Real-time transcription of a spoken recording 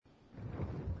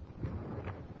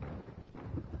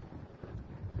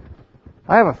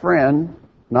I have a friend,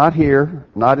 not here,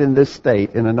 not in this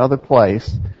state, in another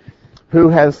place, who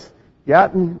has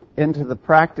gotten into the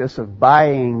practice of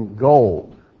buying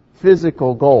gold,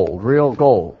 physical gold, real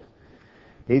gold.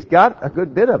 He's got a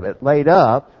good bit of it laid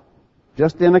up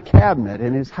just in a cabinet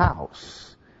in his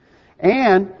house.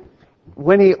 And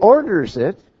when he orders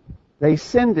it, they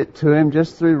send it to him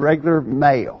just through regular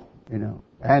mail,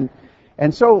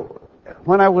 And so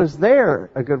when I was there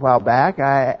a good while back,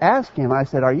 I asked him, I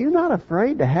said, "Are you not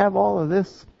afraid to have all of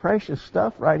this precious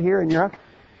stuff right here in your house?"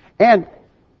 And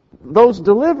those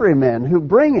delivery men who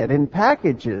bring it in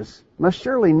packages must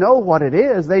surely know what it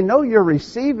is. They know you're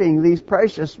receiving these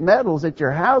precious metals at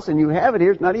your house and you have it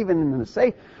here. It's not even in the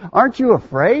safe. Aren't you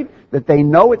afraid that they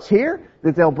know it's here?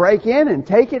 That they'll break in and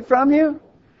take it from you?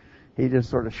 He just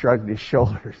sort of shrugged his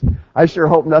shoulders. I sure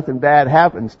hope nothing bad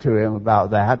happens to him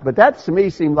about that. But that to me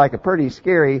seemed like a pretty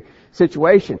scary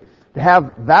situation. To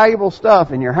have valuable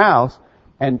stuff in your house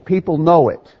and people know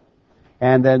it.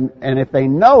 And if they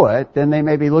know it, then they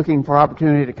may be looking for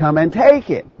opportunity to come and take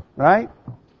it, right?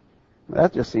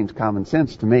 That just seems common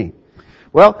sense to me.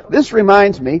 Well, this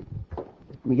reminds me,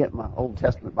 let me get my Old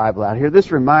Testament Bible out here.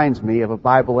 This reminds me of a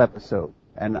Bible episode.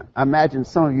 And I imagine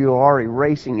some of you are already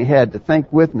racing ahead to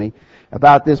think with me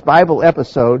about this Bible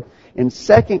episode in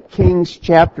 2 Kings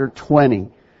chapter 20.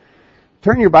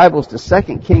 Turn your Bibles to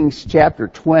 2 Kings chapter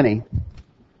 20.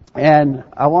 And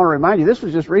I want to remind you, this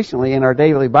was just recently in our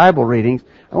daily Bible readings,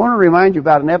 I want to remind you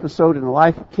about an episode in the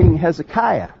life of King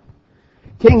Hezekiah.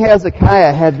 King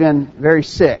Hezekiah had been very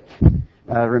sick.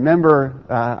 Remember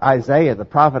Isaiah, the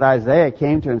prophet Isaiah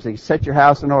came to him and said, "Set your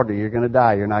house in order, you're going to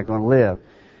die, you're not going to live."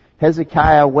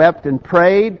 Hezekiah wept and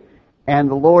prayed, and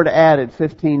the Lord added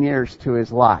 15 years to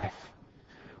his life.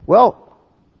 Well,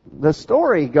 the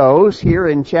story goes here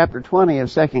in chapter 20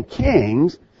 of 2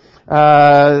 Kings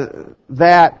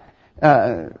that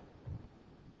the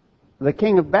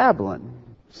king of Babylon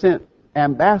sent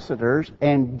ambassadors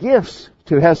and gifts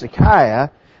to Hezekiah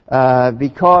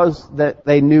because that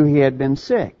they knew he had been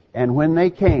sick. And when they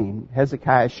came,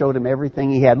 Hezekiah showed him everything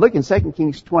he had. Look in 2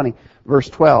 Kings 20, verse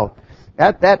 12.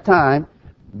 At that time,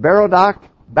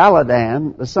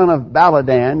 Baladan, the son of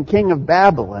Baladan, king of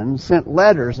Babylon, sent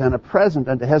letters and a present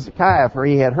unto Hezekiah, for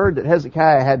he had heard that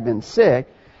Hezekiah had been sick.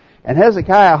 And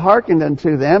Hezekiah hearkened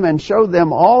unto them and showed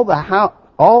them all the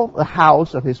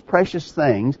house of his precious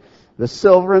things, the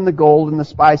silver and the gold and the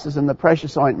spices and the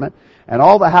precious ointment, and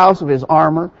all the house of his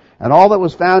armor, and all that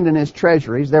was found in his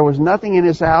treasuries. There was nothing in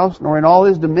his house, nor in all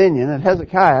his dominion, that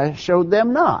Hezekiah showed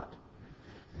them not.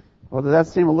 Well, does that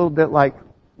seem a little bit like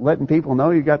letting people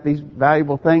know you got these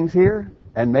valuable things here,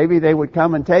 and maybe they would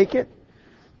come and take it?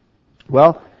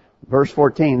 Well, verse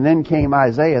 14, Then came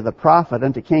Isaiah the prophet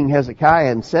unto King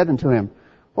Hezekiah, and said unto him,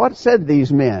 What said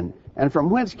these men? And from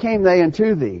whence came they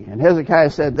unto thee? And Hezekiah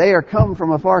said, They are come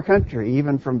from a far country,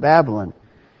 even from Babylon.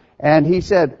 And he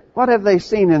said, What have they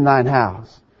seen in thine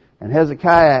house? And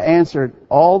Hezekiah answered,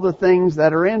 All the things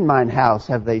that are in mine house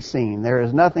have they seen. There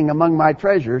is nothing among my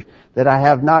treasures that I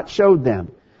have not showed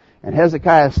them. And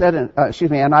Isaiah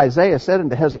said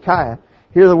unto Hezekiah,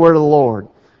 Hear the word of the Lord.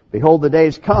 Behold, the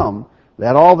days come,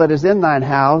 that all that is in thine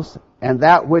house, and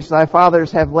that which thy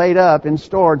fathers have laid up in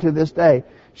store to this day,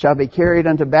 shall be carried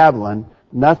unto Babylon.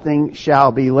 Nothing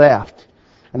shall be left.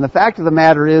 And the fact of the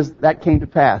matter is, that came to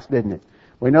pass, didn't it?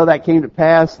 We know that came to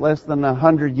pass less than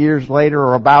 100 years later,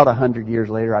 or about 100 years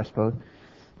later, I suppose.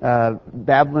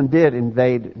 Babylon did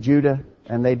invade Judah,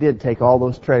 and they did take all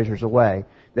those treasures away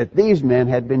that these men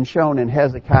had been shown in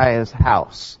Hezekiah's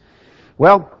house.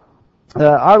 Well,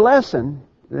 our lesson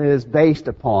is based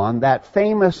upon that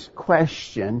famous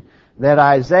question that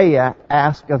Isaiah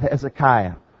asked of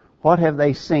Hezekiah. What have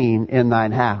they seen in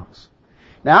thine house?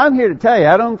 Now, I'm here to tell you,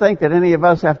 I don't think that any of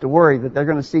us have to worry that they're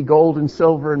going to see gold and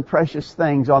silver and precious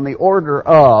things on the order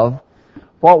of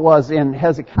what was in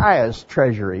Hezekiah's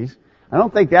treasuries. I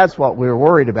don't think that's what we're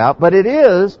worried about, but it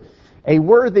is a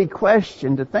worthy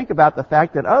question to think about the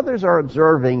fact that others are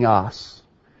observing us.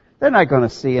 They're not going to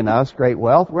see in us great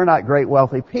wealth. We're not great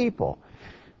wealthy people.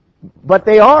 But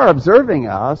they are observing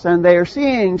us, and they are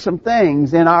seeing some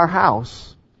things in our house.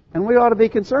 And we ought to be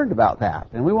concerned about that.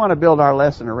 And we want to build our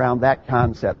lesson around that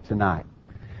concept tonight.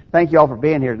 Thank you all for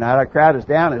being here tonight. Our crowd is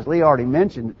down, as Lee already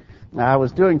mentioned. I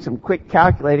was doing some quick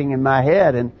calculating in my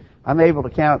head, and I'm able to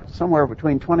count somewhere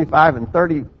between 25 and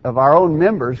 30 of our own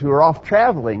members who are off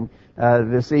traveling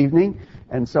this evening.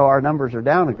 And so our numbers are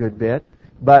down a good bit.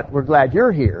 But we're glad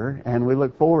you're here, and we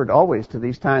look forward always to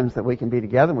these times that we can be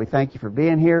together. And we thank you for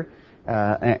being here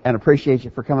and appreciate you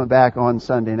for coming back on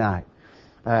Sunday night.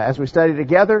 As we study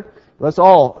together, let's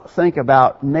all think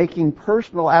about making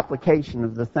personal application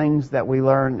of the things that we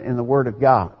learn in the Word of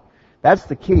God. That's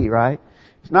the key, right?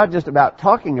 It's not just about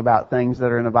talking about things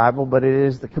that are in the Bible, but it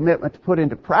is the commitment to put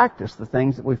into practice the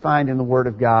things that we find in the Word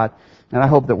of God. And I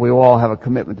hope that we all have a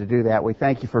commitment to do that. We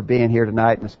thank you for being here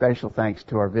tonight, and a special thanks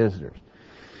to our visitors.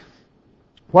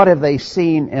 What have they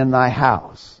seen in thy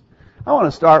house? I want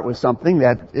to start with something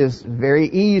that is very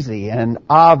easy and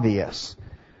obvious.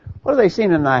 What have they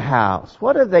seen in thy house?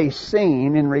 What have they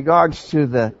seen in regards to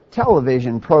the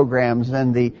television programs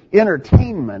and the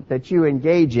entertainment that you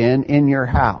engage in your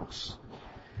house?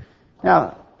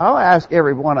 Now, I'll ask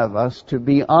every one of us to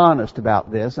be honest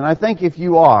about this, and I think if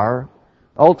you are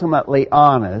ultimately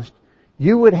honest,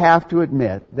 you would have to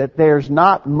admit that there's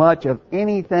not much of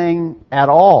anything at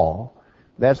all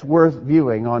that's worth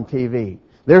viewing on TV.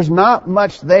 There's not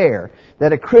much there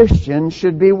that a Christian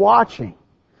should be watching.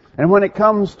 And when it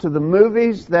comes to the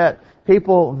movies that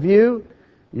people view,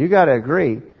 you got to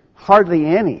agree, hardly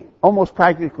any, almost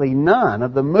practically none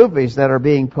of the movies that are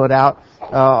being put out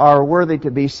are worthy to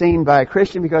be seen by a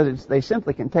Christian, because they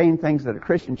simply contain things that a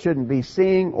Christian shouldn't be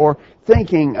seeing or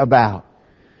thinking about.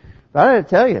 But I got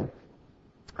to tell you,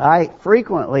 I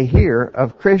frequently hear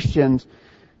of Christians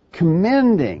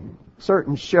commending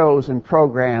certain shows and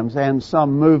programs and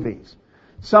some movies.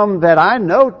 Some that I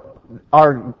know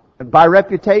are by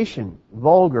reputation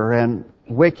vulgar and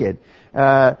wicked.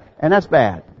 And that's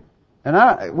bad.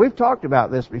 And we've talked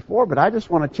about this before, but I just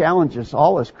want to challenge us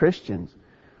all as Christians.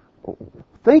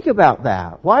 Think about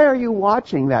that. Why are you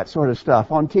watching that sort of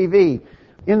stuff on TV,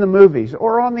 in the movies,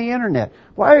 or on the internet?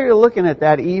 Why are you looking at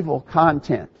that evil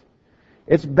content?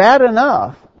 It's bad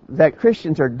enough that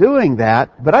Christians are doing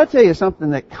that, but I tell you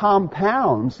something that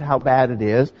compounds how bad it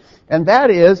is, and that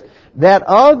is that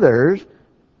others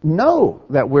know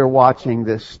that we're watching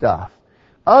this stuff.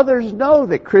 Others know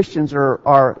that Christians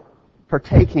are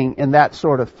partaking in that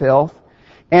sort of filth,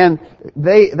 and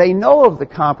they know of the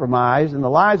compromise in the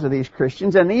lives of these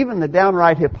Christians, and even the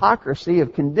downright hypocrisy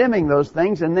of condemning those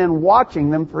things and then watching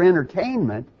them for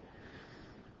entertainment.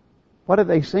 What have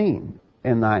they seen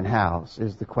in thine house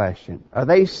is the question. Are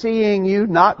they seeing you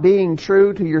not being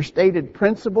true to your stated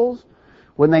principles?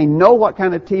 When they know what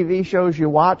kind of TV shows you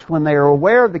watch, when they are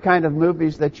aware of the kind of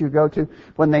movies that you go to,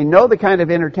 when they know the kind of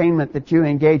entertainment that you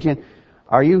engage in,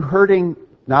 are you hurting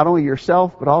not only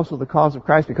yourself but also the cause of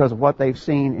Christ because of what they've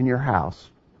seen in your house?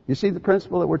 You see the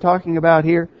principle that we're talking about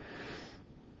here?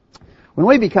 When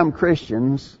we become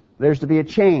Christians, there's to be a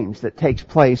change that takes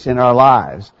place in our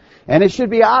lives. And it should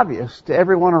be obvious to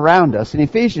everyone around us. In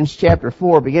Ephesians chapter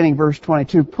 4, beginning verse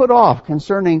 22, put off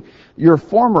concerning your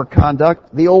former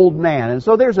conduct the old man. And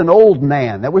so there's an old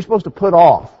man that we're supposed to put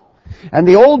off. And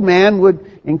the old man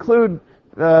would include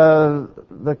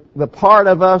the part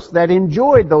of us that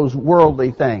enjoyed those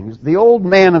worldly things. The old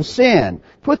man of sin.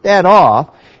 Put that off.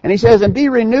 And he says, and be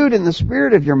renewed in the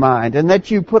spirit of your mind, and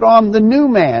that you put on the new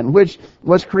man, which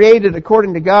was created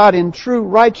according to God in true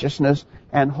righteousness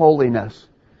and holiness.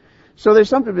 So there's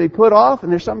something to be put off,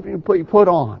 and there's something to be put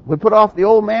on. We put off the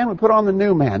old man, we put on the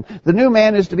new man. The new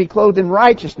man is to be clothed in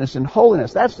righteousness and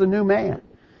holiness. That's the new man.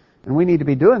 And we need to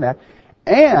be doing that.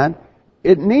 And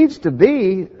it needs to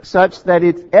be such that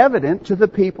it's evident to the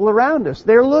people around us.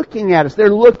 They're looking at us.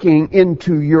 They're looking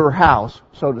into your house,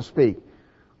 so to speak.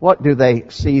 What do they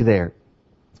see there?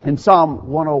 In Psalm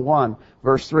 101,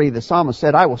 verse 3, the psalmist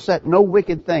said, I will set no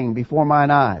wicked thing before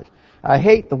mine eyes. I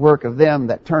hate the work of them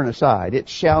that turn aside. It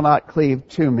shall not cleave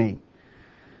to me.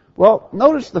 Well,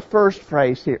 notice the first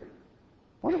phrase here.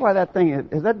 I wonder why that thing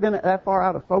has that been that far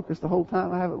out of focus the whole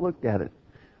time? I haven't looked at it.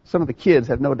 Some of the kids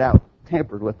have no doubt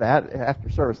tampered with that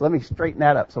after service. Let me straighten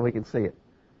that up so we can see it.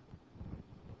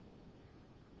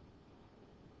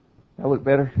 That look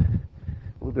better?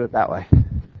 We'll do it that way.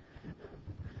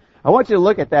 I want you to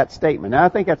look at that statement. Now, I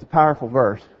think that's a powerful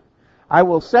verse. I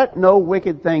will set no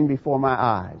wicked thing before my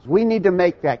eyes. We need to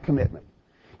make that commitment.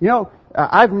 You know,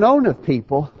 I've known of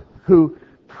people who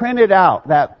printed out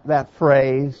that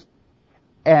phrase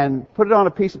and put it on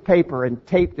a piece of paper and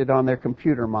taped it on their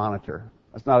computer monitor.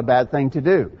 That's not a bad thing to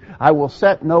do. I will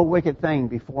set no wicked thing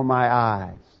before my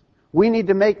eyes. We need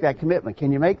to make that commitment.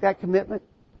 Can you make that commitment?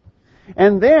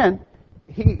 And then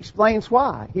he explains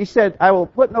why. He said, I will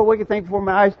put no wicked thing before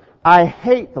my eyes. I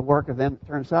hate the work of them that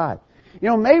turn aside. You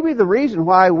know, maybe the reason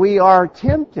why we are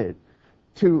tempted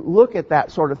to look at that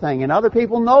sort of thing, and other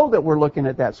people know that we're looking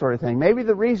at that sort of thing, maybe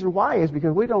the reason why is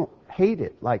because we don't hate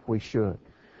it like we should.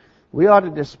 We ought to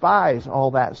despise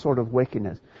all that sort of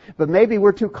wickedness. But maybe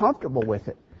we're too comfortable with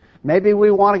it. Maybe we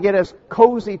want to get as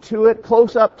cozy to it,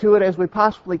 close up to it as we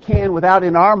possibly can without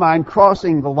in our mind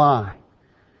crossing the line.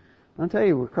 I'll tell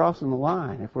you, we're crossing the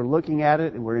line. If we're looking at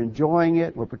it and we're enjoying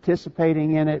it, we're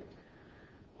participating in it,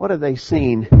 what have they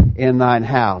seen in thine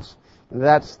house?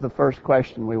 That's the first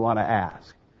question we want to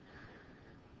ask.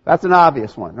 That's an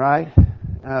obvious one, right?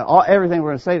 Everything we're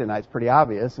going to say tonight is pretty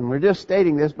obvious, and we're just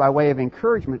stating this by way of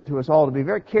encouragement to us all to be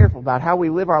very careful about how we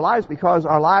live our lives, because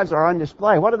our lives are on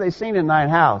display. What have they seen in thine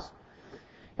house?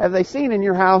 Have they seen in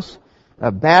your house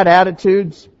bad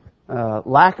attitudes,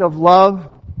 lack of love,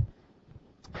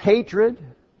 hatred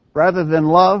rather than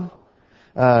love,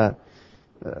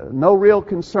 no real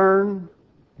concern,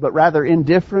 but rather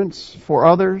indifference for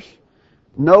others,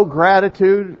 no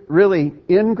gratitude, really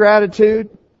ingratitude,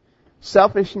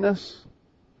 selfishness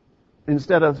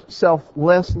instead of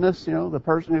selflessness, the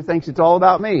person who thinks it's all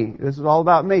about me. This is all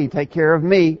about me. Take care of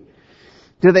me.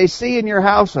 Do they see in your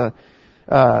house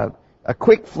a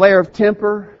quick flare of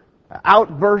temper,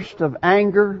 outburst of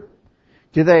anger?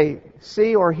 Do they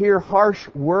see or hear harsh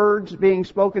words being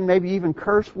spoken, maybe even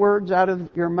curse words out of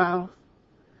your mouth?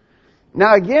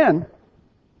 Now again,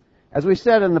 as we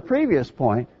said in the previous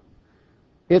point,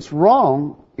 it's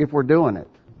wrong if we're doing it.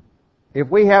 If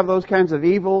we have those kinds of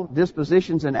evil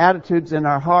dispositions and attitudes in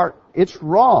our heart, it's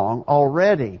wrong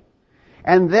already.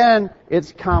 And then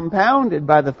it's compounded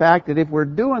by the fact that if we're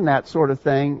doing that sort of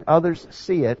thing, others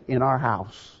see it in our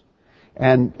house.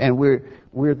 And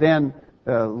we're then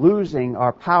losing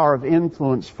our power of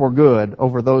influence for good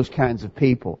over those kinds of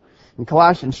people. In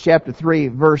Colossians chapter 3,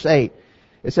 verse 8,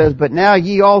 it says, "But now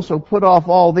ye also put off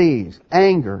all these,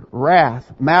 anger,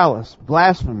 wrath, malice,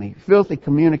 blasphemy, filthy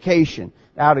communication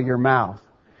out of your mouth."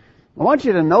 I want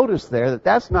you to notice there that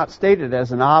that's not stated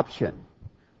as an option.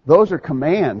 Those are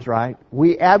commands, right?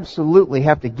 We absolutely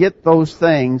have to get those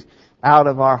things out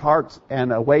of our hearts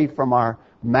and away from our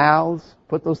mouths.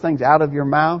 Put those things out of your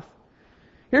mouth.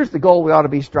 Here's the goal we ought to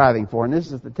be striving for, and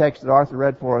this is the text that Arthur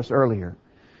read for us earlier.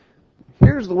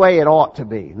 Here's the way it ought to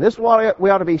be. This is what we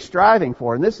ought to be striving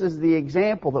for, and this is the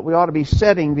example that we ought to be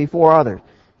setting before others.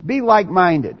 Be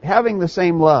like-minded, having the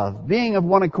same love, being of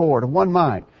one accord, of one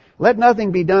mind. Let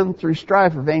nothing be done through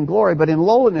strife or vainglory, but in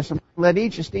lowliness let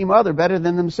each esteem other better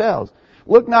than themselves.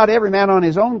 Look not every man on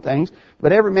his own things,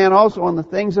 but every man also on the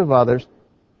things of others.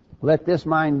 Let this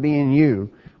mind be in you,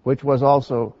 which was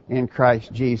also in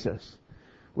Christ Jesus.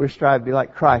 We're striving to be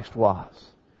like Christ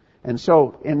was. And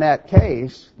so, in that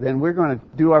case, then we're going to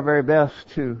do our very best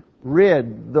to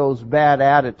rid those bad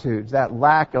attitudes, that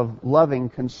lack of loving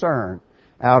concern,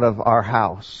 out of our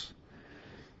house.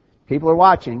 People are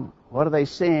watching. What are they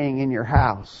seeing in your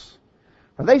house?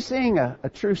 Are they seeing a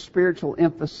true spiritual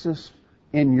emphasis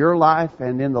in your life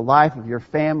and in the life of your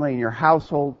family and your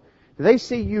household? Do they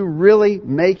see you really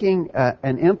making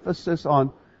an emphasis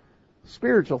on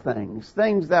spiritual things,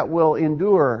 things that will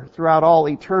endure throughout all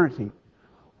eternity?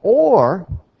 Or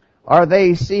are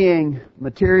they seeing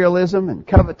materialism and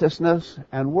covetousness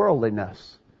and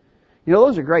worldliness?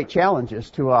 Those are great challenges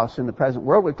to us in the present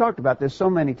world. We've talked about this so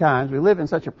many times. We live in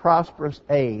such a prosperous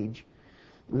age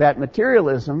that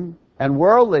materialism and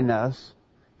worldliness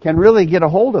can really get a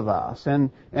hold of us. And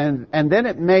then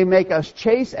it may make us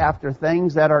chase after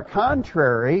things that are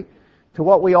contrary to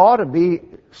what we ought to be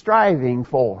striving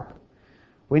for.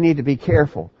 We need to be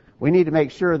careful. We need to make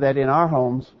sure that in our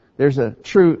homes there's a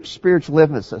true spiritual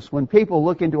emphasis. When people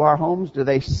look into our homes, do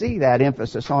they see that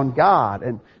emphasis on God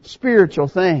and spiritual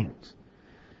things?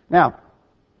 Now,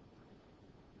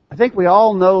 I think we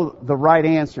all know the right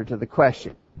answer to the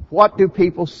question. What do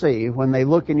people see when they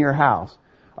look in your house?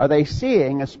 Are they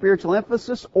seeing a spiritual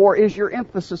emphasis, or is your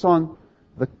emphasis on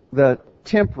the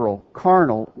temporal,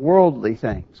 carnal, worldly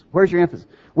things? Where's your emphasis?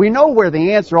 We know where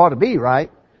the answer ought to be,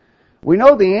 right? We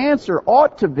know the answer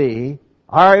ought to be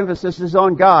our emphasis is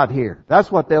on God here.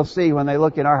 That's what they'll see when they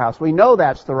look in our house. We know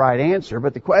that's the right answer,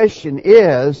 but the question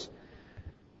is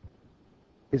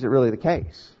it really the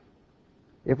case?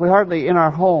 If we hardly, in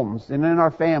our homes and in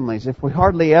our families, if we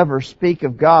hardly ever speak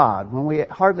of God, when we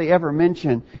hardly ever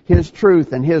mention His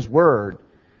truth and His Word,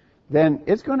 then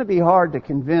it's going to be hard to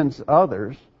convince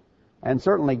others, and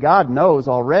certainly God knows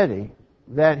already,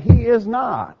 that He is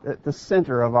not at the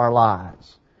center of our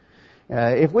lives.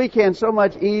 If we can so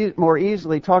much more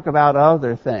easily talk about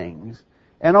other things,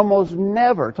 and almost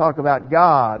never talk about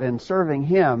God and serving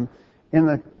Him in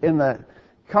the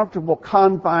comfortable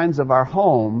confines of our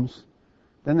homes,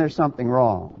 then there's something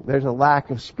wrong. There's a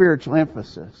lack of spiritual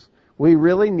emphasis. We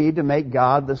really need to make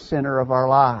God the center of our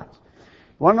lives.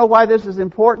 You want to know why this is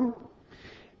important?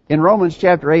 In Romans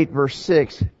chapter 8, verse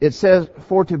 6, it says,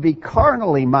 "For to be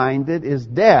carnally minded is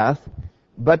death,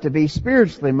 but to be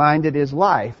spiritually minded is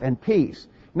life and peace."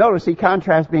 Notice he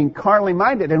contrasts being carnally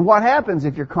minded. And what happens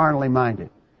if you're carnally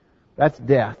minded? That's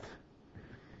death.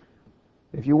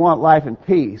 If you want life and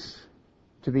peace,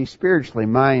 to be spiritually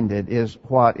minded is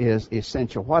what is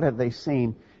essential. What have they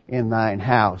seen in thine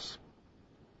house?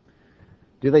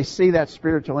 Do they see that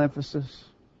spiritual emphasis?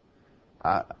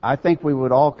 I think we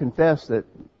would all confess that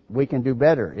we can do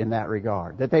better in that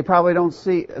regard. That they probably don't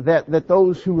see, that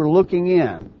those who are looking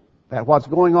in, that what's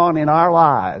going on in our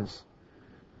lives,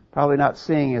 probably not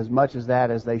seeing as much as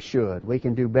that as they should. We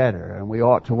can do better, and we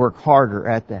ought to work harder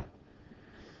at that.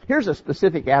 Here's a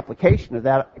specific application of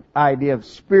that idea of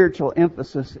spiritual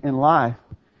emphasis in life.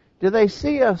 Do they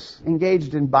see us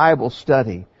engaged in Bible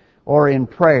study or in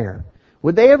prayer?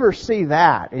 Would they ever see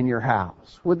that in your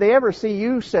house? Would they ever see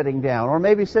you sitting down, or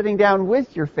maybe sitting down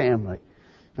with your family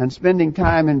and spending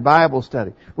time in Bible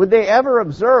study? Would they ever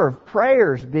observe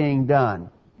prayers being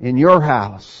done in your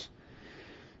house?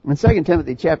 In 2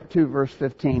 Timothy chapter 2, verse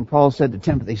 15, Paul said to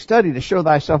Timothy, "Study to show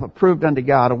thyself approved unto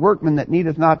God, a workman that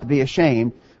needeth not to be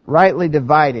ashamed, rightly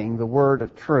dividing the word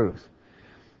of truth."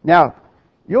 Now,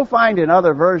 you'll find in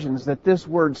other versions that this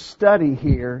word study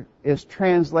here is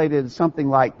translated something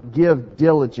like give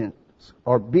diligence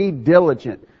or be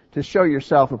diligent to show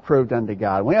yourself approved unto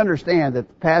God. We understand that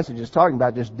the passage is talking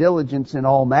about just diligence in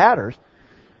all matters,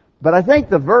 but I think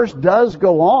the verse does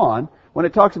go on. When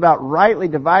it talks about rightly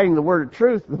dividing the word of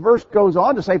truth, the verse goes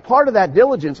on to say part of that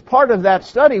diligence, part of that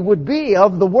study would be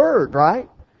of the word, right?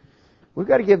 We've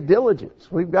got to give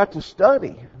diligence. We've got to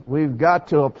study. We've got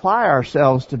to apply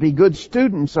ourselves to be good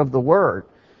students of the Word.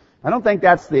 I don't think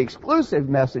that's the exclusive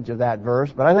message of that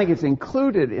verse, but I think it's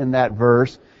included in that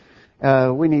verse.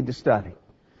 We need to study.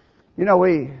 You know,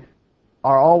 we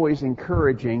are always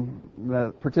encouraging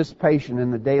the participation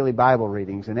in the daily Bible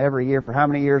readings. And every year, for how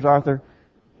many years, Arthur?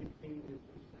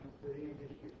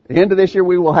 At the end of this year,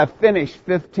 we will have finished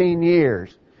 15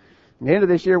 years. At the end of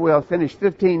this year, we'll have finished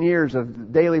 15 years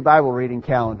of daily Bible reading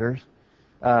calendars.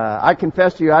 I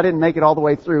confess to you, I didn't make it all the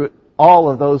way through all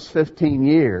of those 15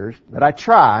 years, but I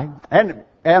try. And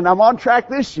I'm on track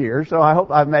this year, so I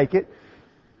hope I make it.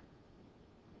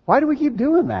 Why do we keep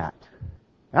doing that?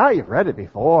 Oh, you've read it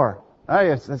before. Oh,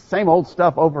 it's the same old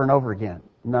stuff over and over again.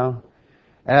 No.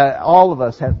 All of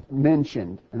us have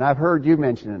mentioned, and I've heard you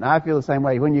mention it, and I feel the same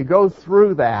way. When you go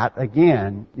through that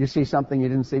again, you see something you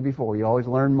didn't see before. You always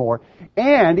learn more.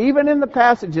 And even in the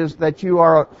passages that you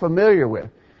are familiar with,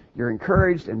 you're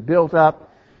encouraged and built up.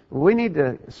 We need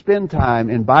to spend time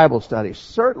in Bible study.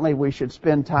 Certainly we should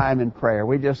spend time in prayer.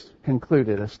 We just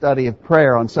concluded a study of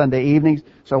prayer on Sunday evenings,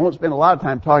 so I won't spend a lot of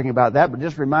time talking about that, but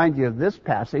just remind you of this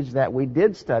passage that we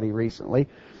did study recently.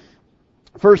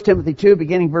 1 Timothy 2,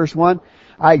 beginning verse 1.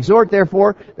 I exhort,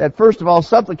 therefore, that first of all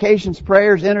supplications,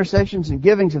 prayers, intercessions, and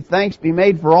givings of thanks be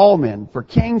made for all men, for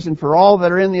kings and for all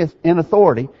that are in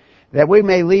authority, that we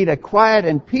may lead a quiet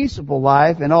and peaceable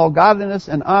life in all godliness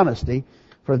and honesty,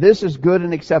 for this is good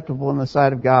and acceptable in the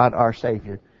sight of God our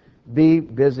Savior. Be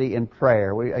busy in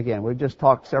prayer. We've just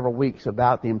talked several weeks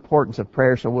about the importance of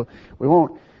prayer, so we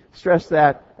won't stress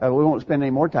that. We won't spend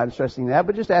any more time stressing that,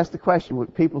 but just ask the question,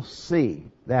 would people see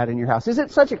that in your house? Is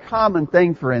it such a common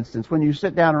thing, for instance, when you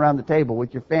sit down around the table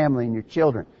with your family and your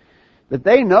children, that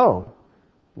they know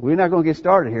we're not going to get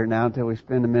started here now until we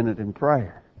spend a minute in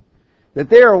prayer? That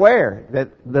they're aware that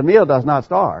the meal does not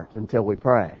start until we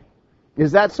pray.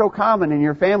 Is that so common in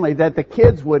your family that the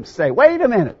kids would say, wait a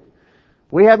minute,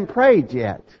 we haven't prayed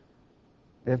yet?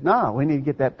 If not, we need to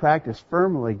get that practice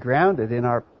firmly grounded in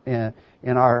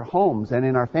our homes and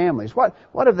in our families. What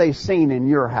have they seen in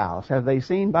your house? Have they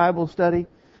seen Bible study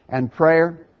and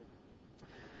prayer?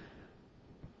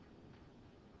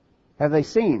 Have they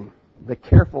seen the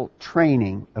careful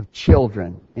training of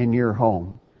children in your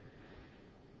home?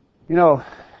 You know,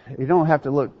 you don't have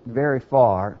to look very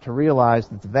far to realize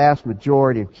that the vast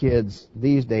majority of kids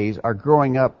these days are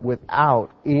growing up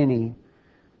without any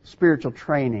spiritual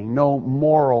training, no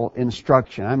moral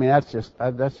instruction. I mean, that's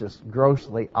just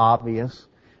grossly obvious,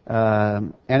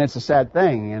 and it's a sad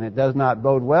thing, and it does not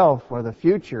bode well for the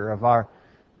future of our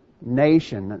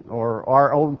nation or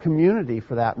our own community,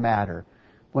 for that matter,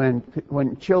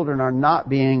 when children are not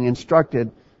being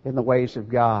instructed in the ways of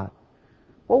God.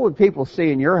 What would people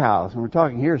see in your house? And we're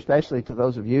talking here especially to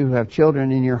those of you who have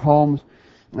children in your homes.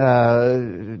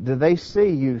 Do they see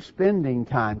you spending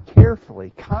time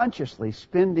carefully, consciously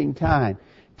spending time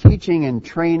teaching and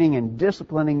training and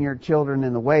disciplining your children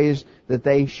in the ways that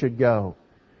they should go?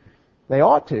 They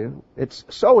ought to. It's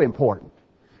so important.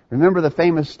 Remember the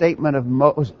famous statement of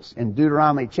Moses in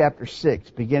Deuteronomy chapter 6,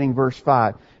 beginning verse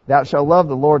 5. Thou shalt love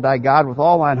the Lord thy God with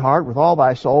all thine heart, with all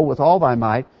thy soul, with all thy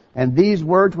might. And these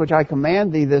words which I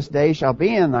command thee this day shall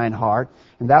be in thine heart,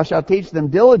 and thou shalt teach them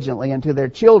diligently unto their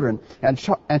children, and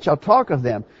shalt talk of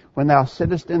them when thou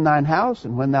sittest in thine house,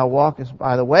 and when thou walkest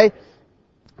by the way,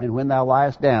 and when thou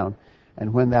liest down,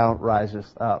 and when thou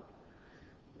risest up.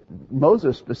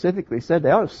 Moses specifically said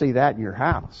they ought to see that in your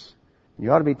house.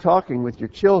 You ought to be talking with your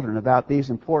children about these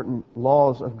important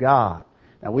laws of God.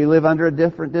 Now, we live under a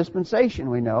different dispensation,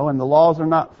 we know, and the laws are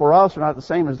not, for us, are not the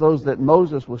same as those that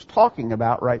Moses was talking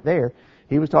about right there.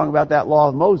 He was talking about that law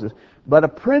of Moses. But a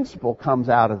principle comes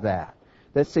out of that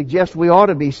suggests we ought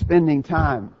to be spending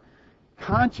time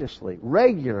consciously,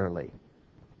 regularly,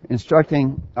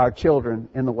 instructing our children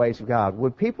in the ways of God.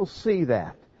 Would people see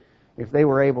that if they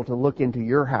were able to look into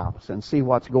your house and see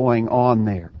what's going on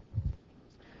there?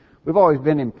 We've always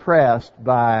been impressed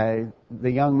by the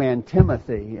young man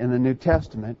Timothy in the New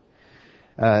Testament.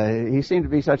 He seemed to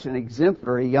be such an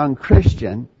exemplary young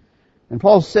Christian. And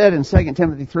Paul said in 2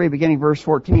 Timothy 3, beginning verse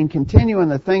 14, continue in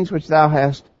the things which thou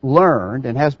hast learned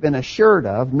and hast been assured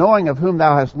of, knowing of whom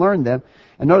thou hast learned them.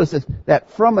 And notice this, that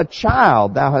from a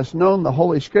child thou hast known the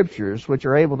Holy Scriptures, which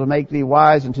are able to make thee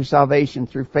wise unto salvation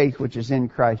through faith which is in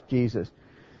Christ Jesus.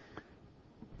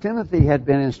 Timothy had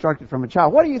been instructed from a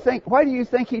child. Why do you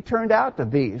think he turned out to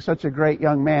be such a great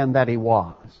young man that he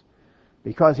was?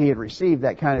 Because he had received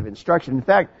that kind of instruction. In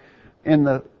fact, in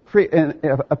a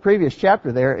previous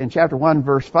chapter there, in chapter 1,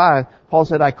 verse 5, Paul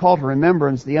said, I call to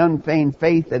remembrance the unfeigned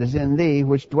faith that is in thee,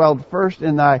 which dwelled first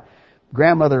in thy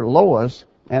grandmother Lois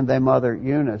and thy mother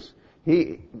Eunice.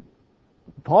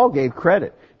 Paul gave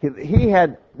credit. He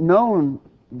had known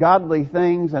godly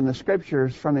things and the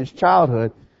Scriptures from his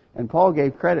childhood, and Paul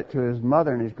gave credit to his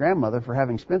mother and his grandmother for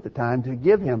having spent the time to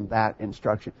give him that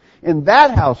instruction. In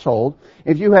that household,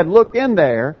 if you had looked in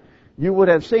there, you would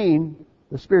have seen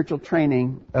the spiritual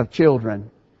training of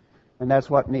children. And that's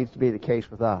what needs to be the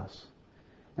case with us.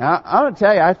 Now, I want to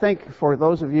tell you, I think for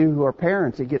those of you who are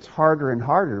parents, it gets harder and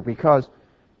harder because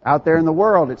out there in the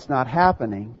world, it's not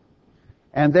happening.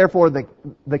 And therefore,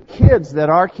 the kids that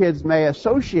our kids may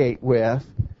associate with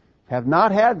have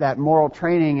not had that moral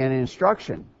training and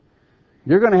instruction.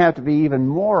 You're going to have to be even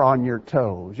more on your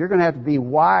toes. You're going to have to be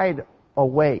wide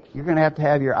awake. You're going to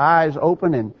have your eyes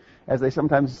open and, as they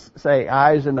sometimes say,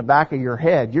 eyes in the back of your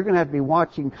head. You're going to have to be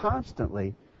watching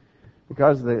constantly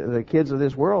because the kids of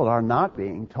this world are not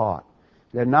being taught.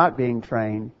 They're not being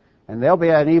trained. And they'll be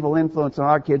an evil influence on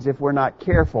our kids if we're not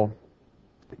careful.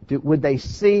 Would they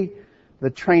see the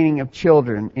training of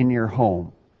children in your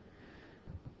home?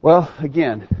 Well,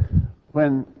 again,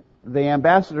 when the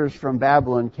ambassadors from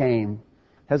Babylon came,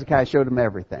 Hezekiah showed them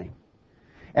everything.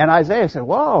 And Isaiah said,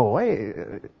 whoa, wait,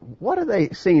 what have they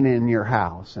seen in your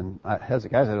house? And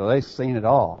Hezekiah said, well, they've seen it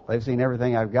all. They've seen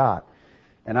everything I've got.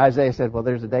 And Isaiah said, well,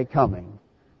 there's a day coming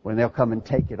when they'll come and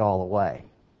take it all away.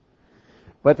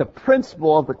 But the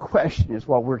principle of the question is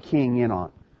what we're keying in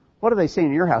on. What have they seen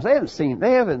in your house? They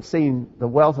haven't seen the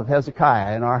wealth of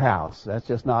Hezekiah in our house.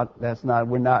 We're not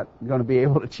going to be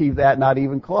able to achieve that, not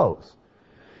even close.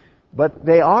 But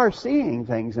they are seeing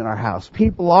things in our house.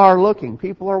 People are looking.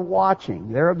 People are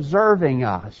watching. They're observing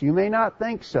us. You may not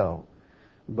think so,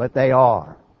 but they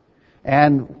are.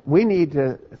 And we need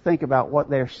to think about what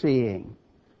they're seeing.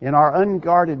 In our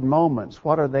unguarded moments,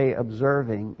 what are they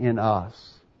observing in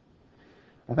us?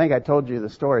 I think I told you the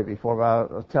story before, but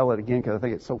I'll tell it again because I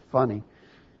think it's so funny.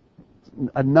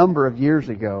 A number of years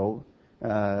ago,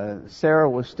 Sarah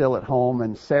was still at home,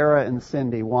 and Sarah and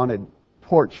Cindy wanted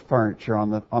porch furniture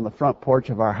on the front porch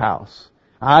of our house.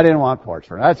 I didn't want porch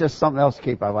furniture. That's just something else to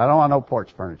keep up with. I don't want no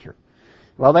porch furniture.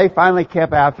 Well, they finally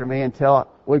kept after me until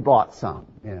we bought some,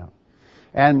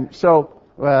 And so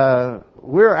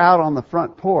we're out on the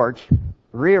front porch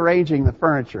rearranging the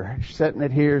furniture, setting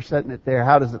it here, setting it there.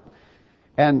 How does it?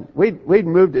 And we'd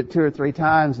moved it 2 or 3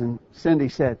 times, and Cindy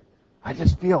said, I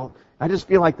just feel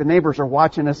like the neighbors are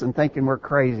watching us and thinking we're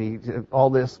crazy, all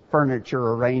this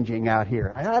furniture arranging out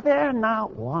here. I thought, they're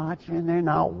not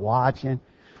watching.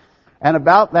 And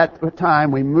about that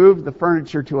time, we moved the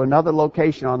furniture to another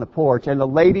location on the porch, and the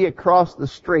lady across the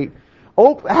street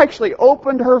actually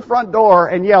opened her front door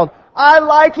and yelled, I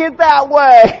like it that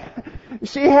way.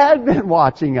 She had been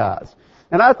watching us.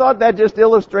 And I thought that just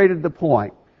illustrated the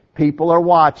point. People are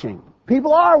watching.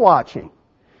 People are watching.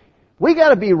 We got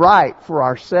to be right for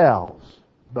ourselves,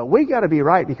 but we got to be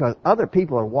right because other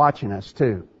people are watching us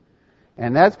too.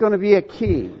 And that's going to be a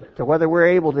key to whether we're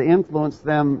able to influence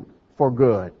them for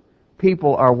good.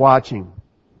 People are watching.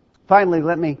 Finally,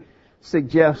 let me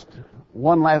suggest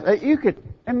one last. You could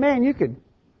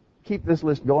keep this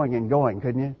list going and going,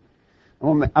 couldn't you?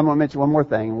 I'm going to mention one more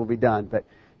thing and we'll be done. But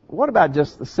what about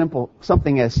just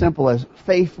something as simple as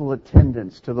faithful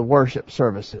attendance to the worship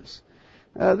services?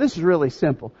 This is really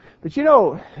simple. But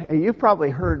you've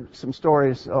probably heard some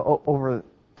stories over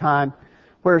time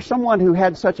where someone who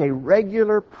had such a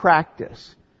regular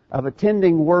practice of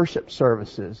attending worship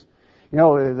services,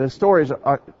 the stories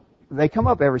they come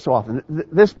up every so often.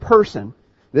 This person,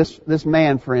 this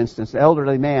man, for instance, the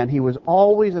elderly man, he was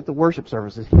always at the worship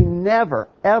services. He never,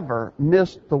 ever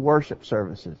missed the worship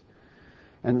services.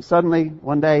 And suddenly,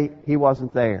 one day, he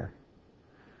wasn't there.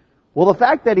 Well, the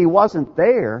fact that he wasn't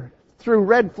there threw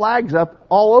red flags up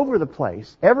all over the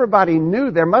place. Everybody knew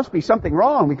there must be something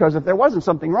wrong, because if there wasn't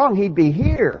something wrong, he'd be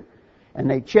here. And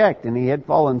they checked, and he had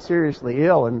fallen seriously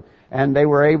ill, and they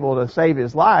were able to save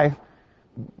his life.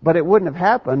 But it wouldn't have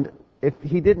happened if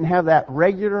he didn't have that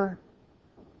regular,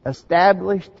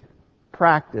 established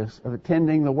practice of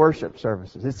attending the worship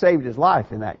services. It saved his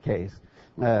life in that case,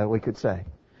 we could say.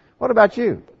 What about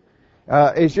you?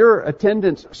 Is your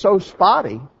attendance so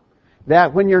spotty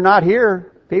that when you're not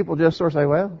here, people just sort of say,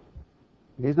 well,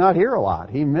 he's not here a lot.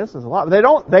 He misses a lot.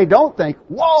 They don't think,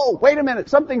 whoa, wait a minute,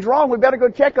 something's wrong. We better go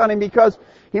check on him because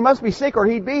he must be sick or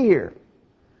he'd be here.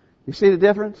 You see the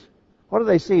difference? What do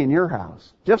they see in your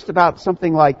house? Just about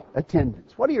something like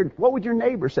attendance. What would your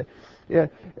neighbors say? Yeah,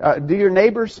 do your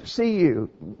neighbors see you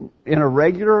in a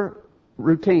regular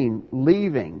routine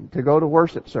leaving to go to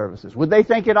worship services? Would they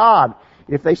think it odd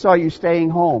if they saw you staying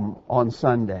home on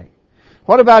Sunday?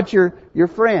 What about your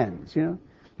friends?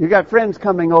 You've got friends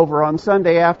coming over on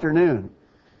Sunday afternoon.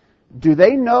 Do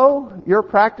they know your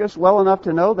practice well enough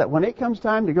to know that when it comes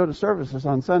time to go to services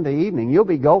on Sunday evening, you'll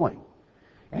be going?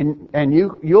 And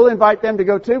you'll invite them to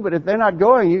go too, but if they're not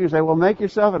going, you can say, well, make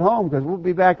yourself at home because we'll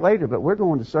be back later, but we're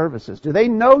going to services. Do they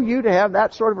know you to have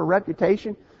that sort of a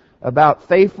reputation about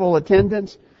faithful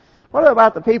attendance? What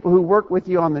about the people who work with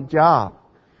you on the job?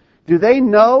 Do they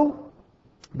know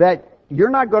that you're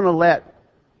not going to let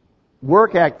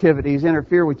work activities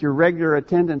interfere with your regular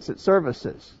attendance at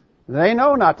services? They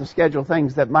know not to schedule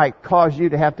things that might cause you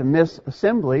to have to miss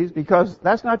assemblies because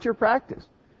that's not your practice.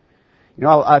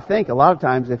 I think a lot of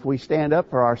times if we stand up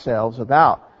for ourselves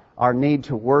about our need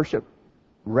to worship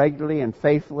regularly and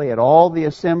faithfully at all the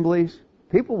assemblies,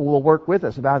 people will work with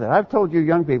us about that. I've told you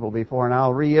young people before, and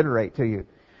I'll reiterate to you.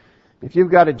 If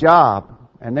you've got a job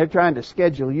and they're trying to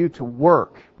schedule you to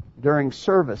work during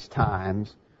service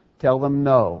times, tell them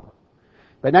no.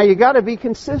 But now you got to be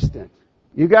consistent.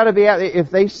 You got to be,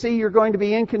 if they see you're going to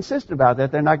be inconsistent about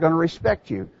that, they're not going to respect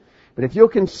you. But if you'll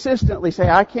consistently say,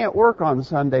 I can't work on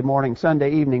Sunday morning,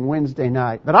 Sunday evening, Wednesday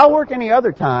night, but I'll work any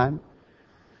other time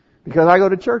because I go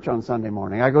to church on Sunday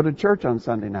morning, I go to church on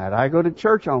Sunday night, I go to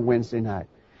church on Wednesday night.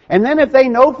 And then if they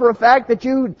know for a fact that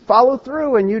you follow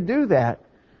through and you do that,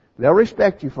 they'll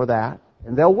respect you for that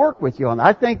and they'll work with you on that.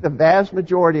 I think the vast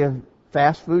majority of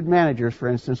fast food managers, for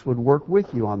instance, would work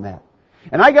with you on that.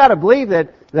 And I got to believe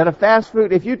that a fast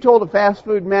food, if you told a fast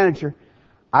food manager,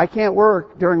 I can't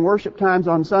work during worship times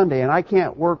on Sunday, and I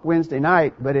can't work Wednesday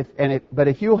night. But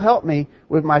if you'll help me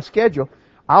with my schedule,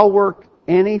 I'll work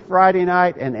any Friday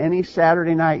night and any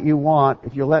Saturday night you want.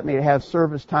 If you'll let me have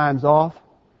service times off,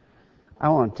 I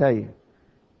want to tell you,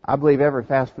 I believe every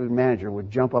fast food manager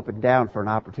would jump up and down for an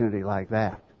opportunity like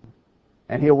that,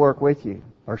 and he'll work with you,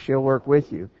 or she'll work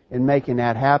with you in making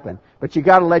that happen. But you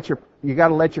got to let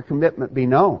your commitment be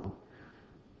known.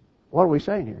 What are we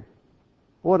saying here?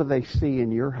 What do they see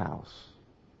in your house?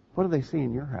 What do they see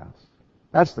in your house?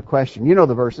 That's the question. You know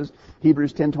the verses.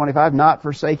 Hebrews 10:25, not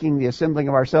forsaking the assembling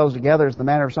of ourselves together as the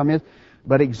manner of some is,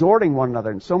 but exhorting one another,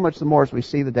 and so much the more as we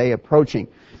see the day approaching.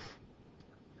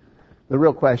 The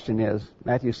real question is,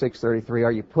 Matthew 6:33,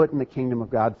 are you putting the kingdom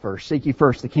of God first? Seek ye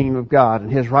first the kingdom of God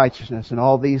and His righteousness, and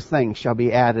all these things shall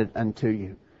be added unto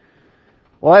you.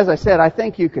 Well, as I said, I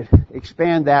think you could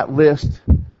expand that list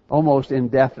almost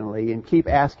indefinitely and keep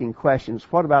asking questions.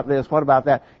 What about this? What about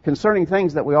that? Concerning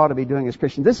things that we ought to be doing as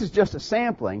Christians. This is just a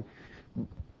sampling.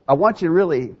 I want you to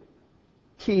really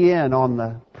key in on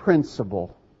the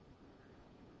principle.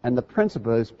 And the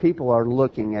principle is people are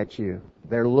looking at you.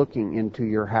 They're looking into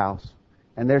your house.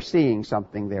 And they're seeing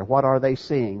something there. What are they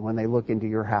seeing when they look into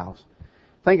your house?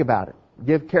 Think about it.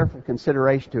 Give careful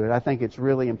consideration to it. I think it's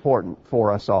really important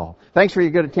for us all. Thanks for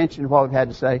your good attention to what we've had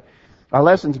to say. Our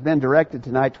lesson's been directed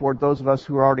tonight toward those of us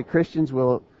who are already Christians.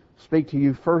 We'll speak to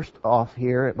you first off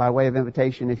here by way of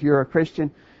invitation. If you're a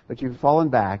Christian, but you've fallen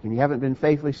back and you haven't been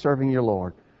faithfully serving your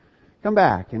Lord, come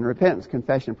back in repentance,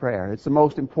 confession, prayer. It's the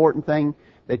most important thing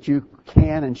that you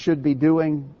can and should be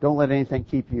doing. Don't let anything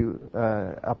keep you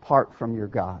apart from your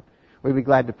God. We'd be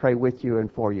glad to pray with you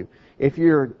and for you. If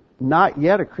you're not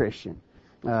yet a Christian,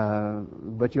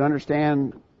 but you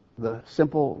understand the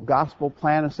simple gospel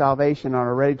plan of salvation and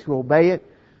are ready to obey it,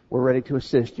 we're ready to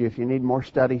assist you. If you need more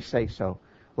study, say so.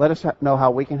 Let us know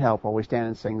how we can help while we stand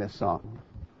and sing this song.